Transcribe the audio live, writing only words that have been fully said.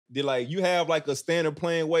did like you have like a standard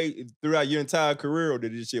playing weight throughout your entire career, or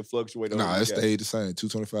did this shit fluctuate? Nah, it stayed the same.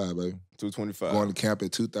 225, baby. 225. Going to camp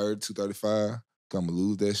at 230, 235. I'm gonna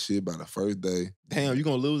lose that shit by the first day. Damn, you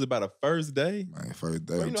gonna lose it by the first day? Man, first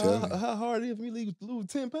day, Bro, I'm you know telling you. how hard it is for me to lose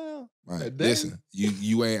 10 pounds? Man, listen,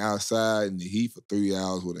 you ain't outside in the heat for 3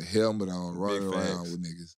 hours with a helmet on, running around with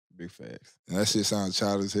niggas. Big facts. And that shit sounds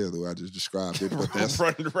childish as hell, the way I just described it. But that's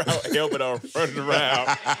running around, helmet on, running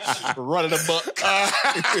around, running a buck.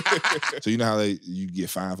 So you know how you get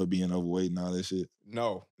fined for being overweight and all that shit?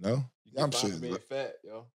 No. No? I'm sure. For being fat,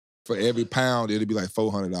 yo. For every pound, it'd be like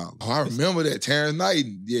 $400. Oh, I remember that. Terrance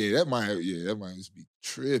Knighton. Yeah, that might just be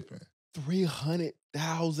tripping.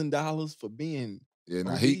 $300,000 for being. Yeah,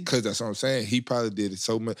 now because that's what I'm saying. He probably did it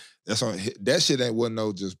so much. That shit wasn't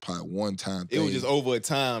no just probably one time thing. It was just over a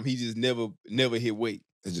time. He just never hit weight.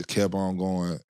 It just kept on going.